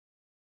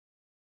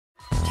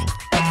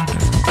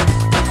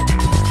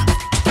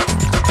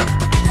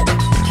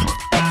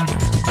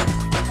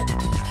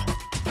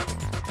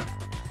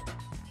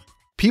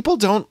People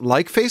don't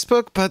like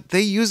Facebook, but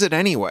they use it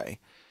anyway.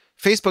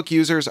 Facebook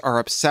users are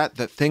upset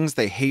that things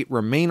they hate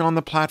remain on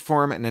the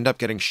platform and end up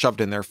getting shoved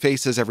in their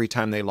faces every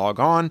time they log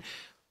on.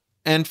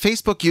 And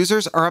Facebook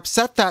users are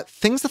upset that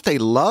things that they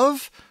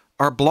love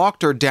are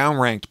blocked or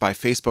downranked by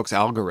Facebook's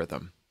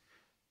algorithm.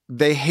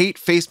 They hate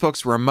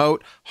Facebook's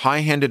remote,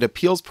 high-handed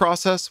appeals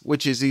process,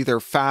 which is either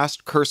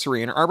fast,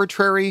 cursory, and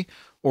arbitrary,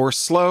 or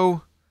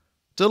slow,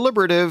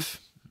 deliberative,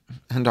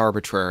 and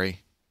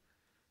arbitrary.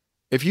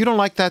 If you don't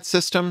like that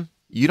system,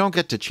 you don't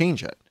get to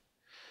change it.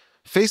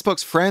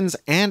 Facebook's friends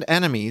and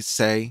enemies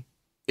say,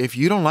 if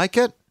you don't like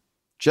it,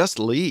 just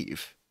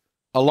leave.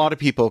 A lot of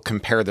people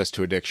compare this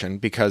to addiction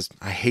because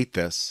I hate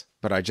this,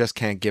 but I just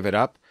can't give it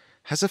up,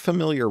 has a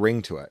familiar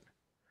ring to it.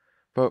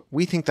 But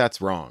we think that's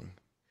wrong.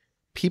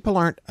 People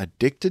aren't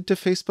addicted to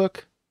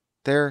Facebook,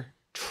 they're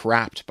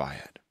trapped by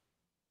it.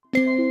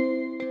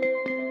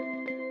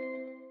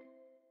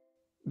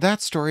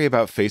 That story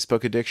about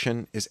Facebook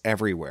addiction is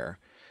everywhere.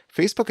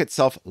 Facebook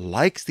itself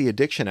likes the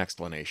addiction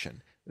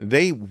explanation.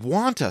 They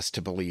want us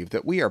to believe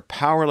that we are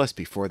powerless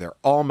before their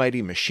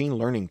almighty machine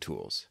learning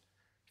tools.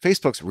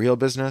 Facebook's real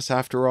business,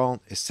 after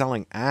all, is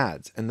selling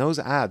ads, and those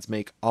ads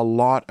make a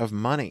lot of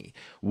money.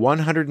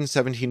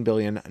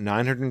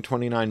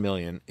 $117.929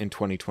 billion in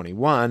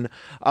 2021,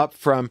 up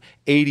from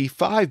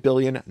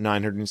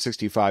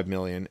 $85.965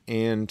 billion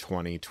in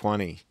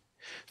 2020.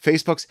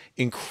 Facebook's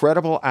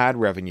incredible ad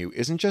revenue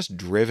isn't just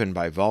driven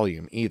by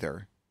volume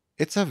either.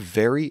 It's a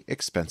very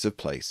expensive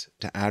place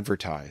to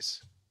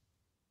advertise.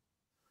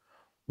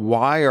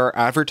 Why are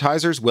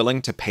advertisers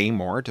willing to pay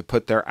more to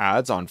put their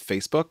ads on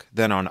Facebook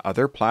than on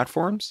other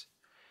platforms?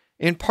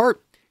 In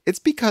part, it's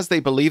because they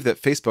believe that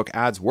Facebook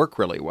ads work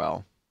really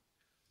well.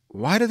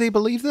 Why do they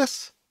believe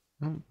this?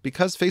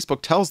 Because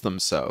Facebook tells them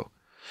so.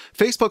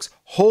 Facebook's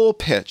whole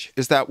pitch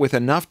is that with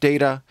enough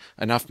data,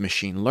 enough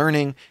machine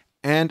learning,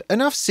 and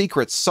enough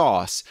secret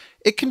sauce,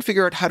 it can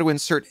figure out how to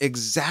insert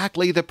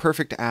exactly the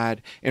perfect ad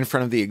in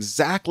front of the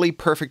exactly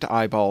perfect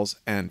eyeballs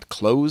and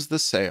close the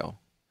sale.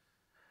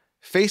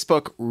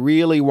 Facebook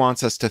really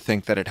wants us to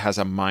think that it has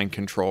a mind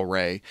control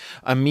ray,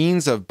 a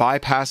means of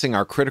bypassing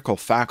our critical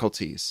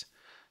faculties.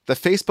 The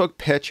Facebook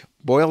pitch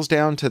boils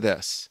down to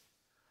this.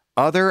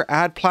 Other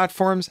ad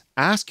platforms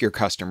ask your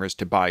customers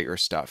to buy your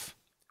stuff.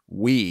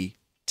 We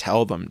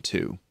tell them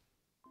to.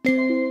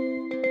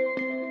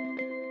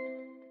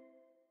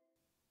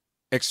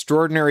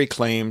 Extraordinary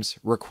claims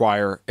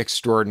require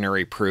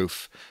extraordinary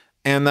proof.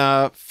 And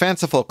the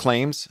fanciful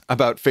claims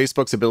about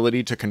Facebook's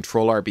ability to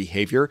control our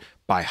behavior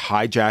by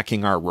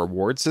hijacking our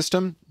reward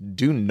system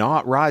do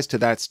not rise to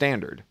that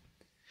standard.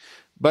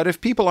 But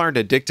if people aren't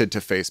addicted to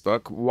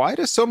Facebook, why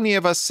do so many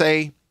of us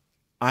say,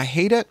 I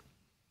hate it,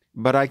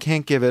 but I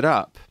can't give it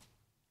up?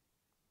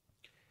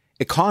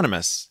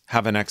 Economists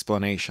have an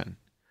explanation.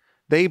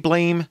 They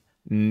blame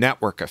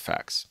network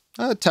effects,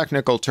 a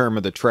technical term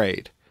of the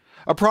trade.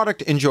 A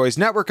product enjoys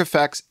network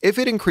effects if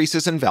it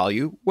increases in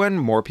value when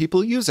more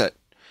people use it.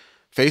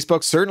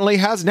 Facebook certainly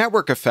has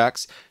network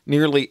effects.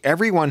 Nearly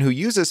everyone who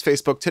uses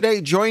Facebook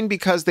today joined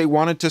because they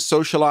wanted to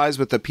socialize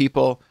with the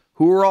people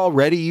who were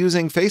already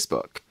using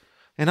Facebook.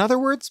 In other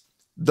words,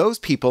 those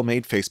people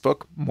made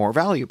Facebook more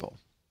valuable.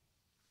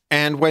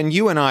 And when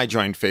you and I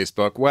joined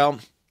Facebook, well,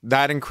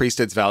 that increased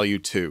its value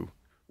too.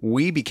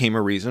 We became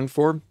a reason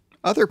for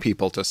other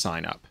people to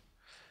sign up.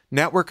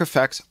 Network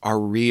effects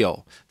are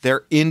real.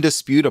 They're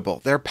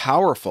indisputable. They're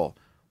powerful.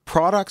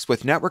 Products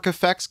with network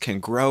effects can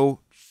grow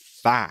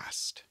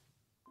fast.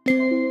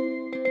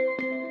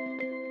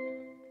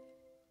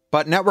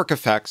 But network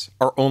effects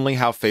are only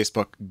how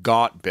Facebook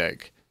got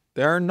big.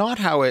 They're not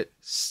how it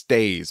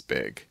stays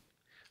big.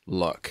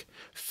 Look,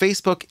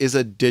 Facebook is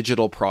a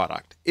digital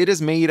product. It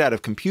is made out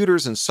of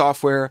computers and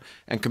software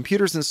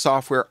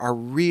are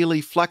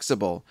really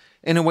flexible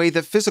in a way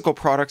that physical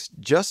products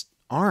just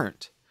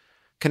aren't.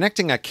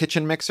 Connecting a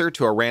kitchen mixer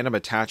to a random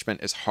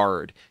attachment is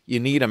hard. You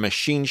need a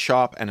machine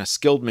shop and a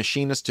skilled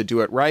machinist to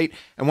do it right,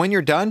 and when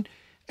you're done,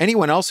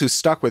 anyone else who's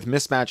stuck with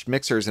mismatched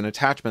mixers and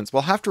attachments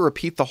will have to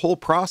repeat the whole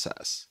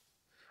process.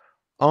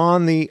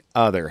 On the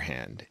other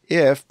hand,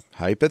 if,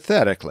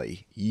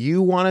 hypothetically,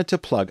 you wanted to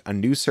plug a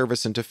new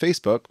service into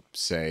Facebook,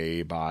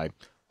 say by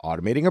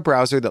automating a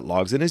browser that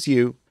logs in as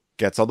you,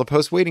 gets all the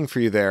posts waiting for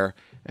you there,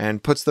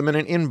 and puts them in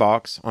an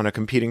inbox on a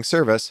competing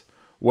service,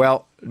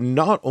 well,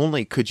 not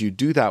only could you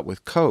do that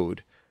with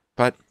code,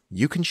 but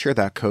you can share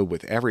that code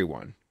with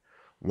everyone.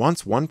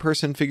 Once one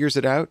person figures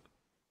it out,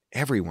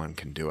 everyone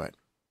can do it.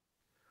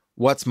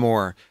 What's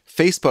more,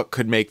 Facebook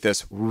could make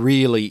this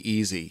really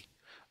easy.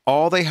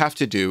 All they have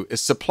to do is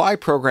supply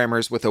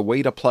programmers with a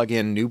way to plug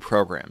in new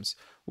programs,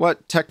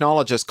 what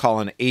technologists call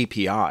an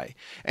API,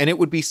 and it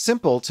would be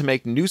simple to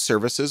make new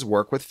services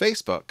work with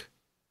Facebook.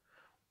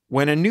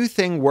 When a new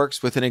thing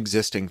works with an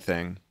existing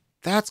thing,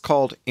 that's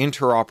called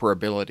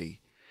interoperability.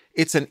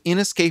 It's an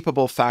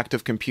inescapable fact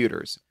of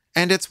computers,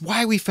 and it's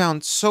why we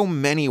found so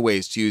many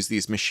ways to use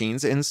these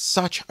machines in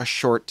such a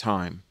short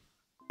time.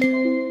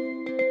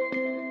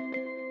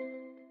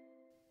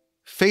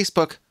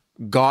 Facebook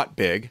got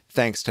big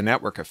thanks to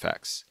network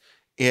effects.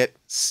 It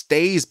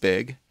stays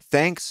big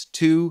thanks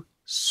to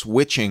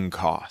switching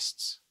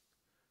costs.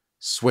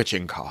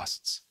 Switching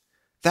costs.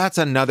 That's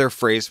another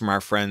phrase from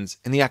our friends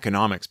in the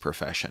economics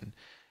profession.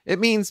 It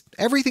means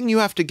everything you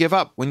have to give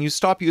up when you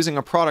stop using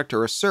a product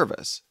or a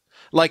service.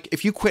 Like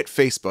if you quit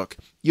Facebook,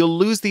 you'll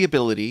lose the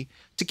ability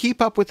to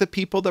keep up with the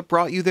people that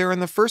brought you there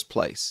in the first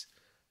place.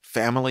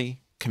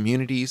 Family,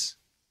 communities,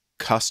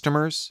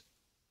 customers.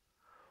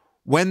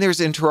 When there's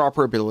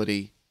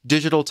interoperability,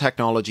 digital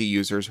technology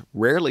users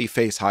rarely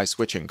face high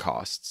switching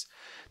costs.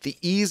 The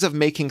ease of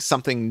making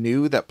something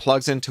new that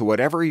plugs into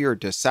whatever you're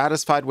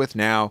dissatisfied with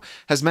now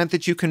has meant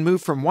that you can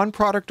move from one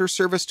product or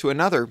service to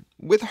another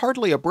with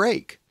hardly a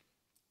break.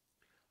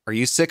 Are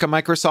you sick of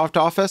Microsoft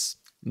Office?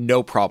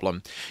 No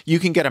problem. You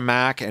can get a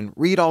Mac and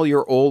read all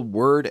your old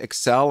Word,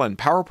 Excel, and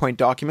PowerPoint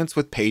documents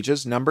with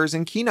Pages, Numbers,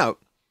 and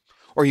Keynote.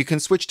 Or you can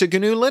switch to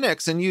GNU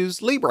Linux and use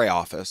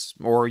LibreOffice.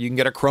 Or you can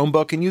get a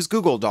Chromebook and use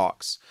Google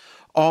Docs.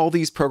 All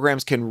these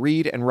programs can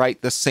read and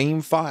write the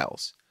same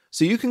files,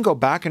 so you can go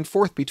back and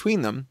forth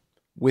between them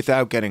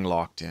without getting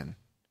locked in.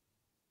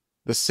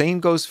 The same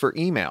goes for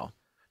email.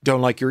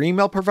 Don't like your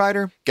email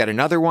provider? Get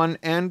another one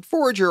and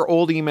forward your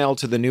old email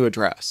to the new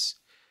address.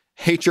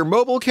 Hate your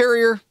mobile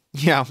carrier?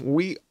 Yeah,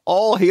 we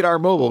all hate our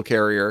mobile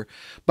carrier,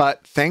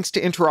 but thanks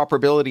to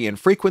interoperability in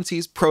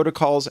frequencies,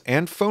 protocols,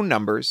 and phone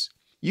numbers,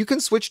 you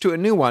can switch to a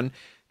new one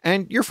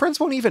and your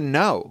friends won't even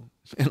know,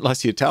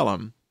 unless you tell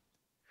them.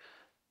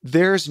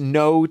 There's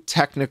no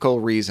technical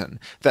reason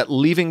that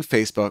leaving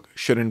Facebook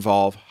should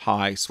involve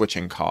high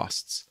switching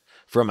costs.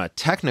 From a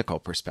technical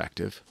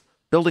perspective,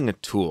 building a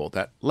tool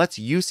that lets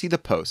you see the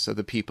posts of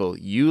the people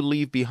you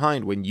leave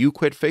behind when you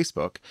quit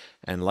Facebook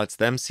and lets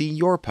them see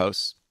your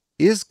posts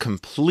is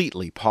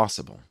completely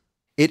possible.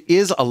 It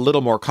is a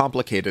little more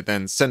complicated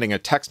than sending a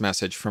text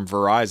message from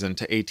Verizon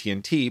to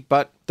AT&T,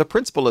 but the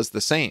principle is the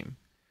same.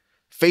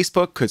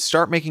 Facebook could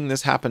start making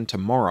this happen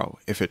tomorrow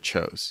if it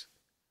chose.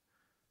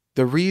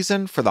 The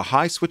reason for the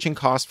high switching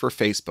cost for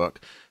Facebook,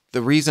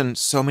 the reason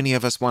so many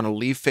of us want to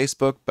leave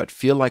Facebook but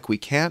feel like we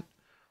can't,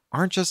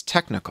 aren't just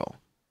technical.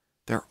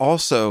 They're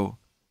also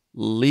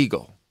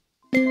legal.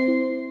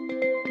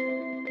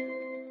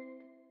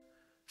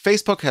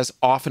 Facebook has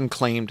often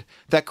claimed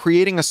that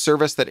creating a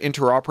service that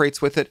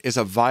interoperates with it is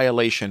a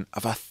violation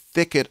of a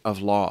thicket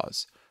of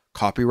laws.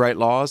 Copyright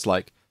laws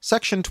like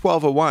Section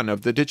 1201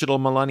 of the Digital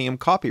Millennium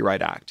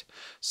Copyright Act,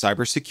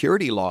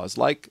 cybersecurity laws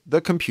like the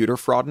Computer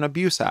Fraud and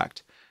Abuse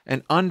Act,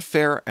 and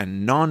unfair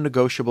and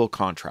non-negotiable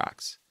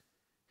contracts.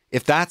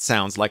 If that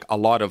sounds like a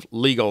lot of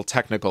legal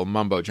technical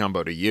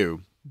mumbo-jumbo to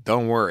you,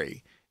 don't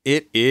worry.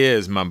 It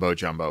is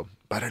mumbo-jumbo,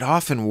 but it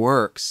often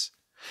works.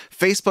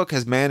 Facebook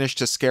has managed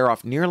to scare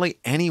off nearly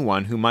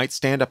anyone who might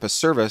stand up a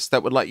service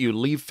that would let you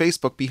leave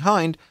Facebook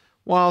behind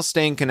while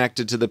staying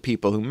connected to the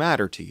people who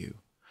matter to you.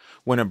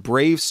 When a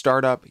brave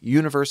startup,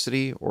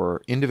 university,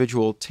 or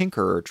individual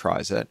tinkerer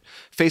tries it,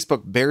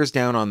 Facebook bears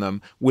down on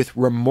them with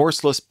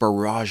remorseless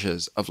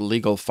barrages of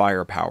legal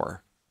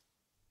firepower.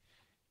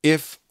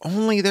 If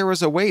only there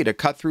was a way to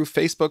cut through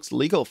Facebook's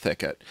legal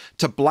thicket,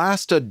 to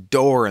blast a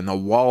door in the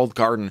walled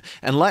garden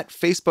and let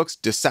Facebook's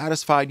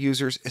dissatisfied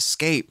users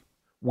escape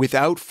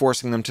without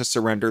forcing them to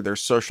surrender their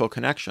social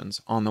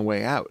connections on the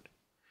way out.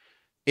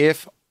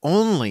 If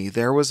only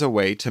there was a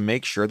way to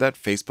make sure that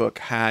Facebook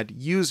had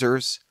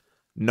users,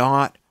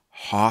 not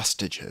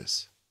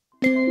hostages.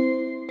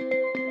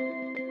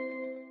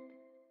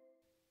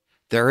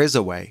 There is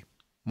a way.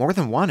 More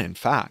than one, in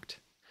fact.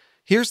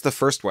 Here's the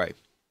first way.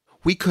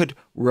 We could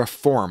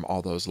reform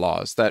all those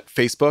laws that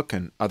Facebook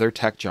and other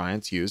tech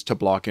giants use to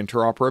block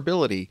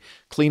interoperability,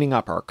 cleaning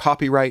up our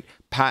copyright,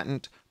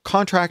 patent,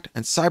 contract,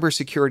 and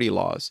cybersecurity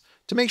laws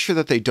to make sure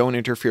that they don't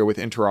interfere with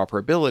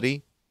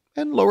interoperability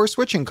and lower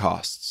switching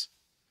costs.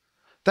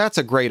 That's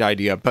a great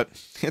idea, but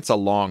it's a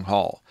long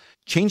haul.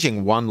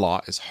 Changing one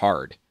law is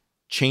hard.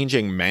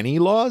 Changing many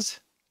laws?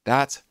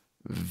 That's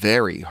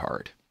very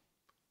hard.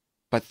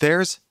 But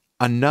there's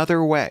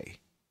another way.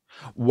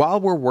 While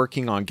we're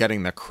working on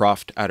getting the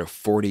cruft out of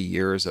 40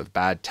 years of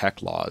bad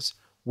tech laws,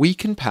 we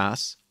can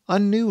pass a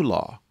new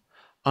law,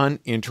 an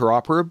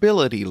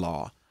interoperability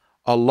law,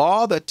 a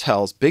law that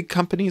tells big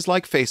companies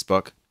like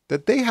Facebook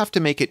that they have to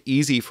make it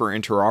easy for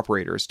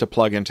interoperators to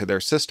plug into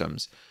their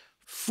systems,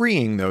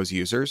 freeing those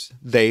users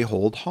they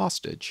hold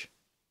hostage.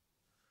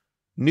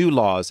 New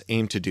laws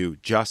aim to do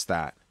just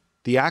that.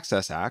 The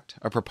Access Act,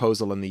 a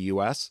proposal in the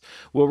US,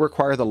 will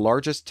require the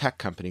largest tech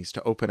companies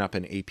to open up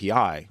an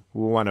API,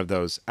 one of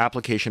those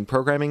application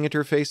programming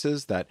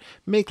interfaces that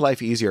make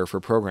life easier for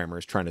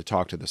programmers trying to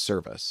talk to the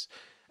service,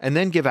 and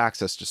then give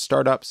access to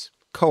startups,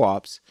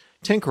 co-ops,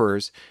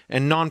 tinkerers,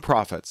 and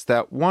nonprofits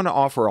that want to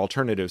offer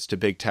alternatives to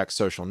big tech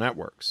social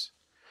networks.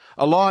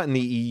 A law in the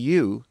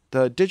EU,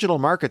 the Digital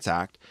Markets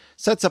Act,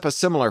 sets up a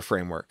similar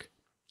framework.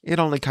 It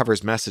only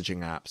covers messaging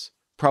apps,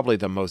 probably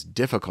the most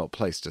difficult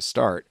place to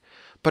start,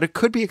 but it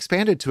could be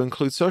expanded to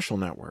include social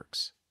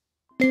networks.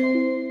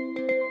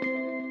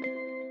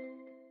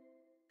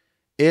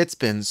 It's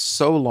been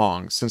so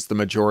long since the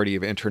majority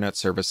of internet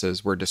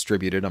services were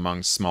distributed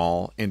among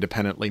small,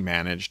 independently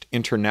managed,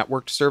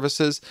 internetworked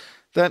services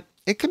that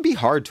it can be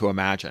hard to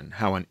imagine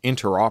how an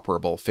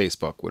interoperable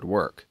Facebook would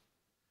work.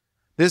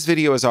 This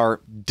video is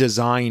our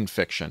design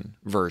fiction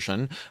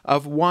version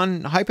of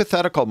one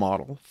hypothetical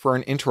model for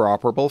an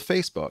interoperable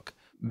Facebook,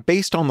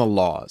 based on the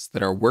laws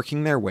that are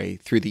working their way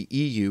through the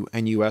EU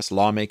and US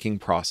lawmaking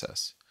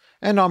process,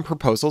 and on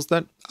proposals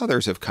that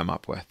others have come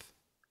up with.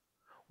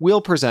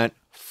 We'll present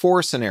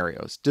 4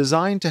 scenarios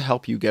designed to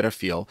help you get a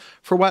feel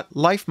for what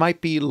life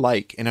might be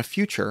like in a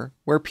future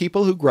where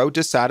people who grow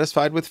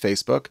dissatisfied with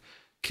Facebook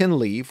can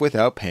leave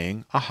without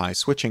paying a high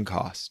switching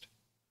cost.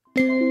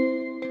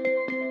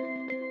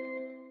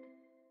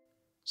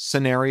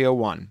 Scenario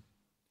 1.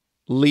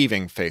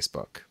 Leaving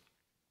Facebook.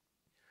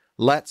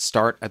 Let's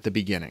start at the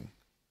beginning.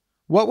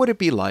 What would it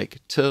be like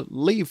to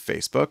leave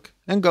Facebook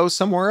and go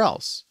somewhere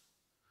else?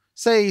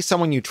 Say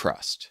someone you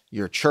trust,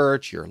 your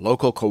church, your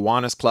local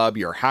Kiwanis club,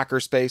 your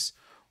hackerspace,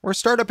 or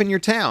startup in your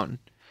town,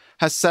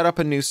 has set up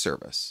a new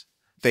service.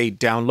 They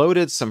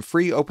downloaded some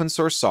free open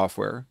source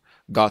software,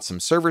 got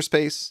some server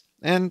space,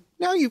 and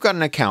now you've got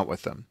an account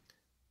with them.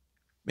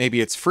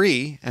 Maybe it's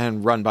free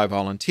and run by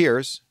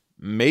volunteers.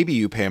 Maybe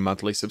you pay a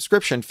monthly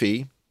subscription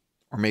fee,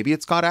 or maybe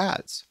it's got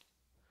ads.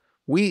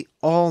 We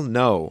all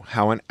know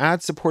how an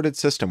ad-supported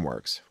system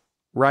works,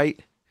 right?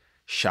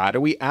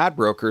 Shadowy ad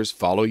brokers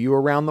follow you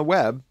around the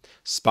web,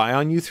 spy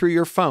on you through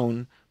your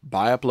phone,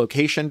 buy up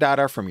location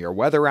data from your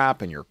weather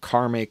app and your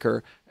car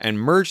maker, and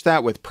merge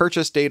that with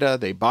purchase data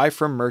they buy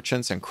from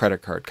merchants and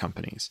credit card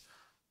companies.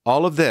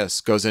 All of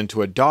this goes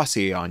into a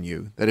dossier on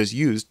you that is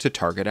used to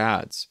target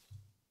ads.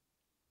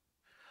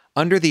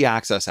 Under the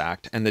Access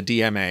Act and the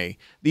DMA,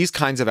 these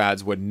kinds of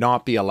ads would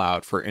not be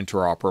allowed for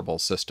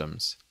interoperable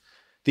systems.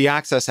 The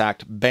Access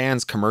Act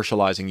bans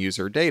commercializing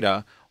user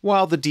data,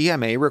 while the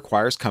DMA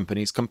requires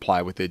companies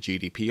comply with the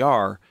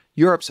GDPR,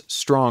 Europe's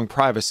strong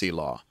privacy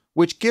law,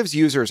 which gives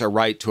users a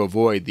right to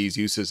avoid these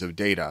uses of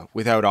data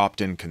without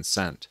opt-in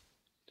consent.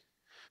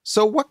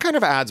 So what kind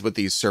of ads would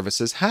these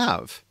services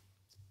have?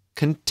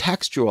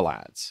 Contextual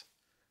ads.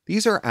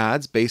 These are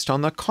ads based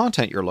on the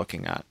content you're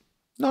looking at,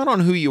 not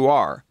on who you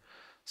are.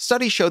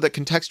 Studies show that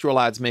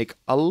contextual ads make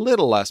a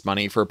little less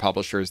money for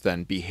publishers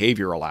than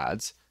behavioral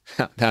ads.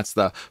 That's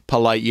the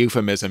polite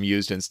euphemism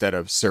used instead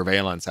of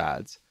surveillance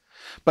ads.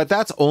 But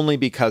that's only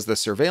because the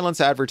surveillance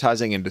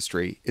advertising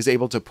industry is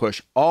able to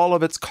push all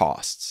of its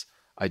costs,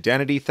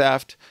 identity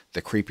theft,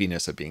 the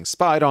creepiness of being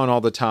spied on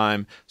all the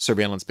time,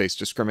 surveillance-based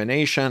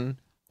discrimination,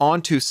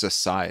 onto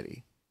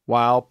society,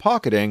 while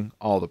pocketing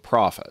all the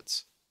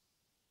profits.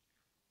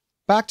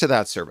 Back to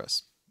that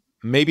service.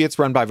 Maybe it's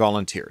run by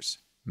volunteers.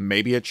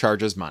 Maybe it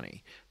charges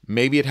money.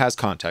 Maybe it has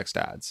context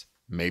ads.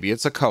 Maybe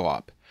it's a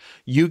co-op.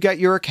 You get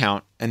your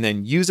account and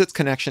then use its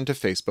connection to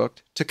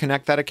Facebook to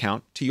connect that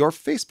account to your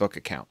Facebook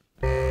account.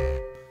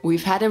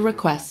 We've had a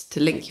request to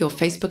link your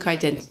Facebook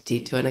identity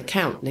to an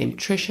account named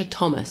Trisha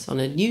Thomas on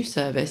a new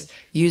service,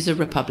 User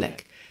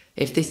Republic.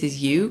 If this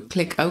is you,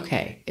 click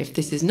OK. If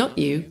this is not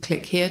you,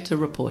 click here to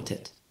report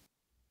it.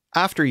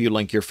 After you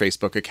link your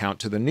Facebook account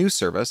to the new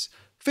service,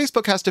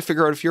 Facebook has to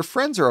figure out if your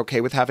friends are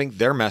okay with having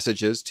their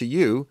messages to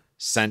you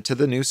sent to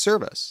the new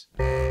service.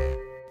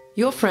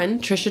 Your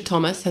friend Trisha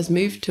Thomas has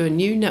moved to a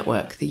new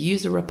network, the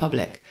User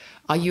Republic.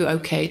 Are you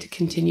okay to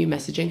continue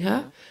messaging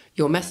her?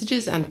 Your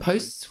messages and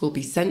posts will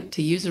be sent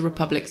to User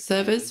Republic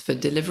servers for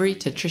delivery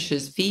to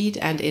Trisha's feed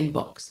and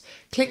inbox.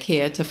 Click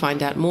here to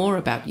find out more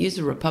about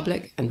User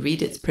Republic and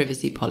read its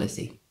privacy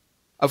policy.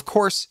 Of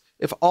course,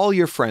 if all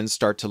your friends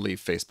start to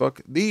leave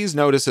Facebook, these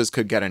notices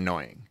could get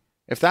annoying.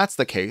 If that's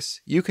the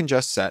case, you can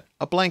just set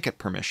a blanket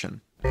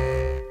permission.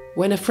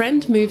 When a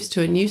friend moves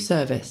to a new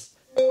service,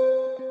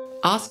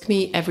 ask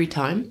me every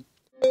time,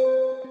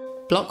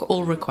 block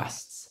all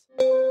requests,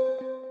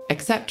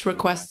 accept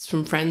requests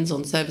from friends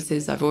on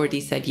services I've already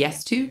said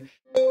yes to,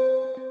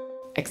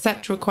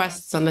 accept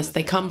requests unless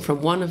they come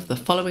from one of the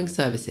following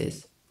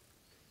services.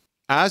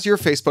 As your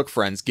Facebook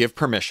friends give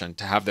permission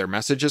to have their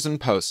messages and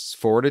posts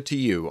forwarded to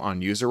you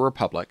on User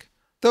Republic,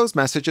 those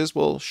messages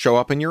will show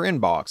up in your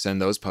inbox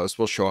and those posts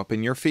will show up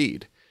in your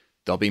feed.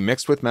 They'll be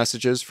mixed with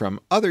messages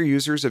from other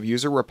users of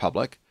User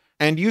Republic,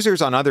 and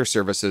users on other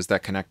services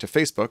that connect to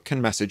Facebook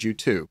can message you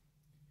too.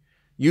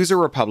 User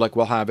Republic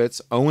will have its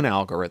own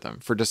algorithm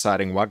for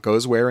deciding what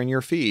goes where in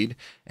your feed,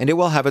 and it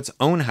will have its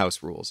own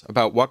house rules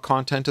about what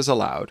content is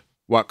allowed,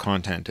 what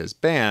content is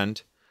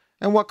banned,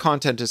 and what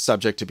content is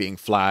subject to being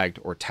flagged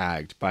or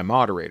tagged by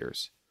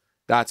moderators.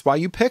 That's why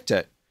you picked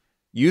it.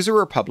 User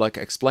Republic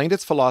explained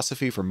its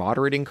philosophy for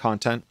moderating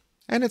content,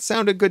 and it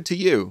sounded good to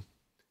you.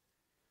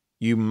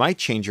 You might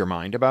change your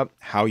mind about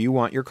how you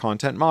want your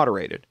content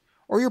moderated,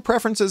 or your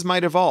preferences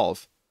might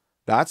evolve.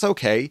 That's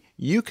okay.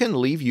 You can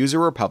leave User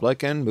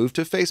Republic and move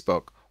to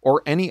Facebook,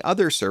 or any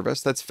other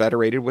service that's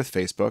federated with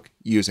Facebook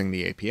using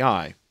the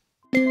API.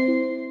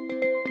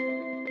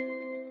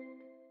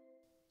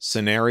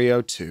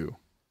 Scenario 2.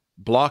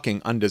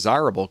 Blocking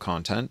undesirable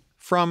content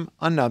from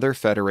another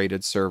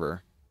federated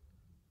server.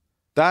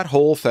 That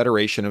whole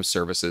federation of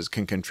services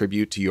can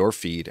contribute to your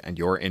feed and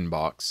your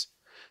inbox.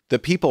 The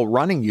people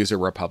running User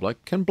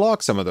Republic can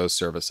block some of those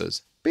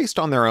services based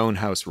on their own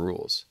house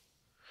rules.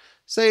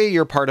 Say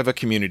you're part of a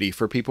community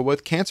for people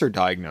with cancer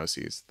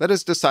diagnoses that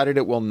has decided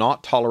it will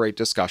not tolerate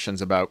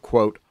discussions about,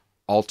 quote,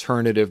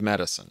 alternative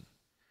medicine.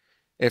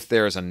 If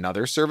there is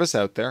another service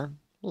out there,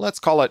 let's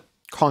call it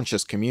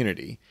Conscious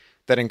Community,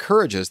 that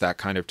encourages that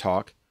kind of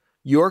talk,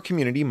 your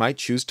community might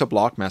choose to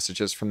block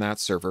messages from that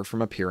server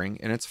from appearing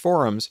in its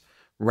forums,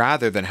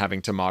 rather than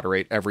having to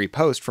moderate every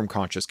post from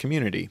Conscious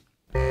Community.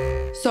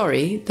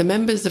 Sorry, the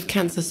members of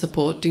Cancer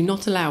Support do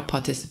not allow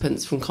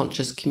participants from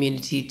Conscious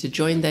Community to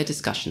join their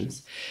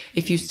discussions.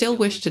 If you still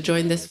wish to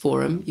join this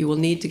forum, you will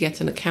need to get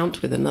an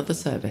account with another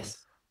service.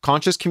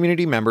 Conscious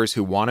Community members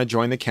who want to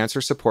join the Cancer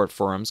Support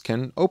forums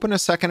can open a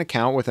second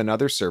account with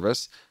another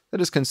service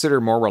that is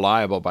considered more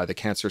reliable by the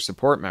Cancer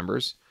Support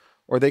members,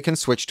 or they can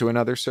switch to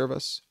another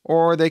service,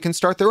 or they can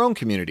start their own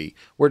community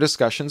where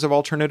discussions of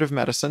alternative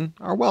medicine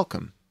are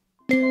welcome.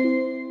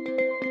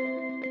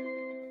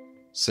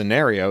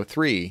 Scenario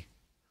 3.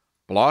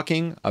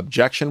 Blocking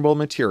objectionable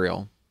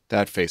material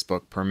that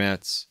Facebook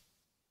permits.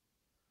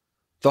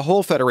 The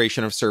whole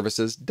federation of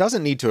services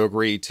doesn't need to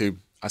agree to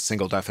a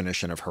single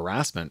definition of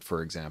harassment,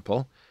 for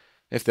example.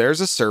 If there's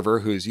a server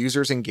whose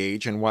users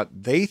engage in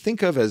what they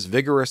think of as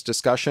vigorous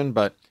discussion,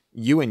 but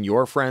you and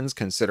your friends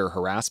consider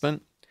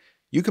harassment,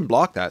 you can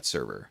block that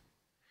server.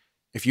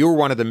 If you were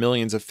one of the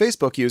millions of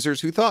Facebook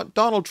users who thought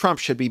Donald Trump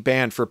should be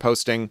banned for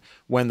posting,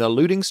 "When the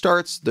looting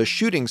starts, the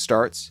shooting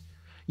starts,"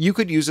 you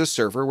could use a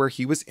server where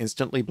he was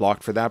instantly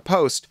blocked for that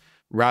post,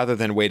 rather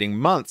than waiting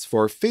months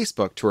for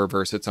Facebook to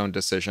reverse its own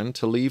decision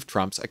to leave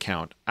Trump's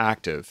account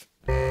active.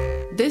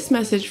 This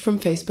message from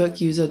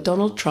Facebook user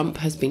Donald Trump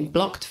has been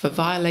blocked for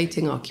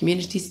violating our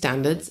community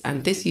standards,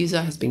 and this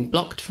user has been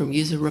blocked from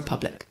User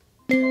Republic.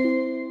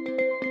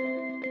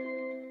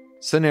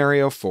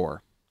 Scenario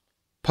 4.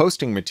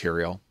 Posting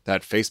material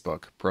that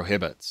Facebook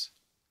prohibits.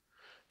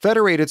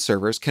 Federated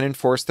servers can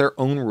enforce their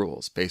own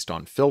rules based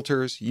on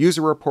filters,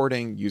 user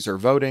reporting, user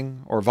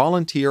voting, or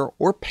volunteer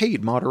or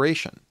paid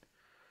moderation.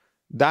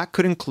 That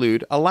could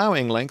include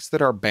allowing links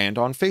that are banned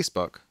on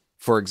Facebook.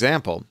 For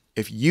example,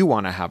 if you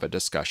want to have a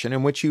discussion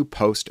in which you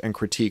post and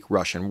critique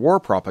Russian war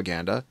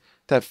propaganda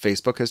that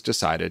Facebook has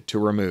decided to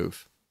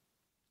remove.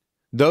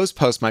 Those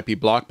posts might be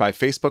blocked by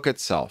Facebook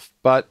itself,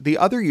 but the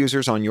other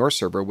users on your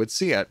server would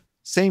see it.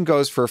 Same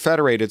goes for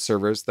federated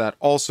servers that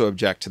also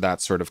object to that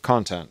sort of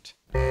content.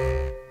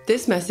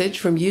 This message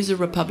from User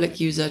Republic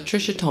user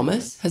Trisha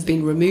Thomas has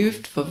been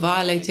removed for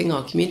violating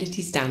our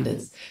community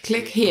standards.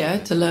 Click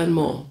here to learn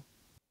more.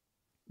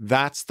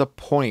 That's the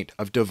point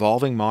of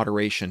devolving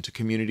moderation to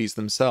communities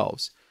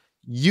themselves.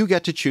 You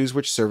get to choose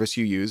which service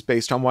you use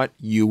based on what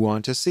you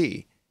want to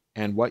see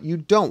and what you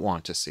don't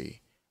want to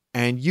see.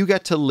 And you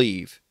get to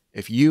leave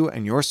if you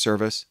and your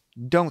service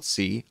don't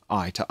see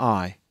eye to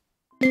eye.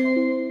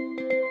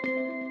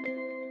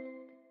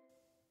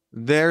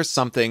 There's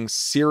something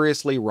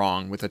seriously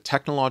wrong with a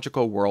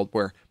technological world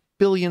where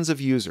billions of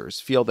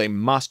users feel they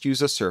must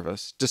use a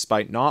service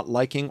despite not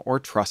liking or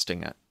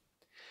trusting it.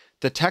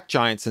 The tech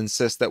giants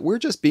insist that we're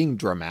just being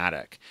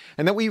dramatic,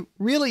 and that we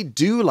really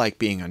do like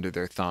being under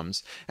their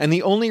thumbs, and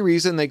the only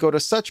reason they go to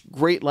such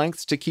great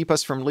lengths to keep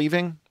us from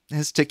leaving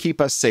is to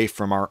keep us safe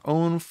from our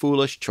own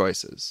foolish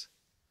choices.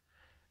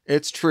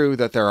 It's true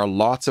that there are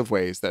lots of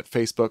ways that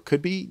Facebook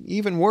could be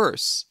even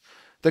worse.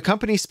 The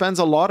company spends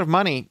a lot of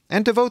money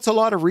and devotes a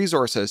lot of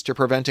resources to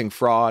preventing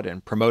fraud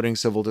and promoting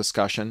civil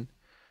discussion.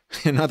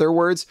 In other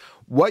words,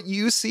 what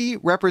you see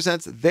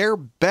represents their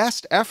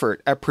best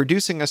effort at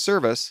producing a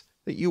service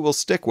that you will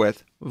stick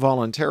with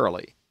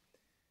voluntarily.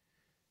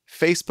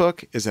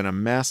 Facebook is in a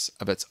mess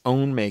of its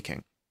own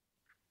making.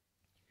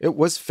 It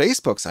was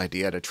Facebook's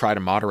idea to try to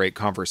moderate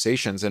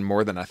conversations in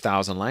more than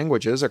 1,000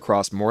 languages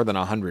across more than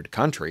 100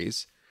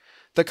 countries.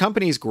 The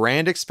company's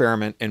grand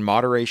experiment in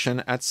moderation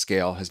at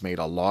scale has made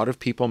a lot of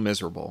people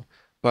miserable,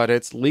 but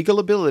its legal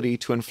ability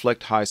to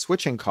inflict high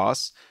switching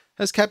costs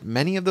has kept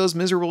many of those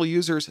miserable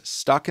users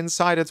stuck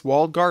inside its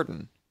walled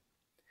garden.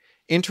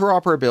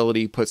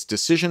 Interoperability puts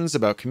decisions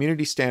about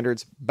community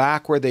standards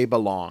back where they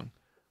belong,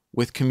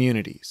 with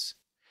communities.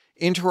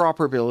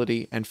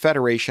 Interoperability and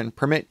federation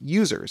permit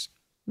users,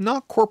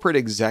 not corporate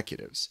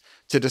executives,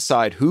 to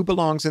decide who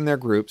belongs in their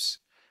groups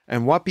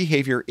and what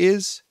behavior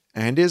is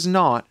and is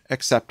not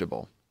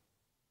acceptable.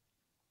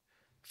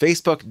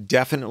 Facebook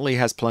definitely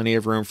has plenty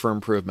of room for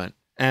improvement,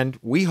 and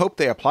we hope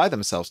they apply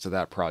themselves to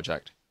that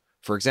project.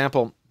 For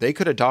example, they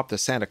could adopt the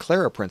Santa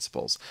Clara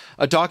Principles,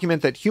 a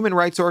document that human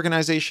rights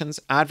organizations,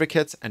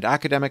 advocates, and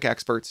academic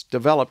experts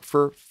developed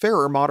for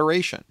fairer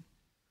moderation.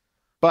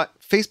 But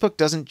Facebook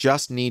doesn't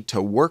just need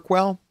to work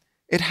well,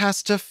 it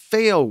has to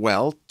fail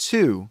well,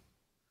 too.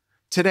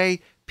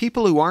 Today,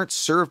 people who aren't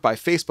served by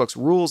Facebook's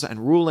rules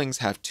and rulings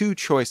have two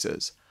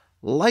choices: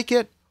 like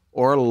it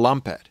or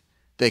lump it.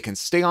 They can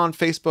stay on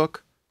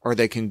Facebook, or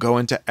they can go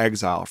into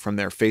exile from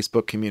their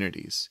Facebook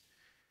communities.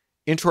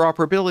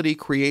 Interoperability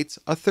creates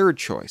a third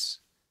choice.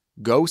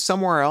 Go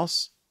somewhere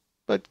else,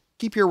 but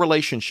keep your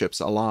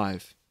relationships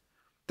alive.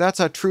 That's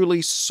a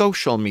truly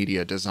social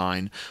media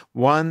design,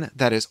 one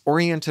that is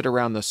oriented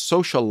around the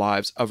social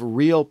lives of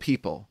real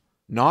people,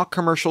 not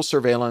commercial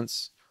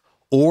surveillance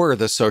or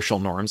the social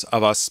norms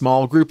of a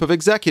small group of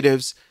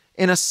executives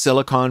in a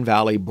Silicon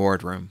Valley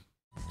boardroom.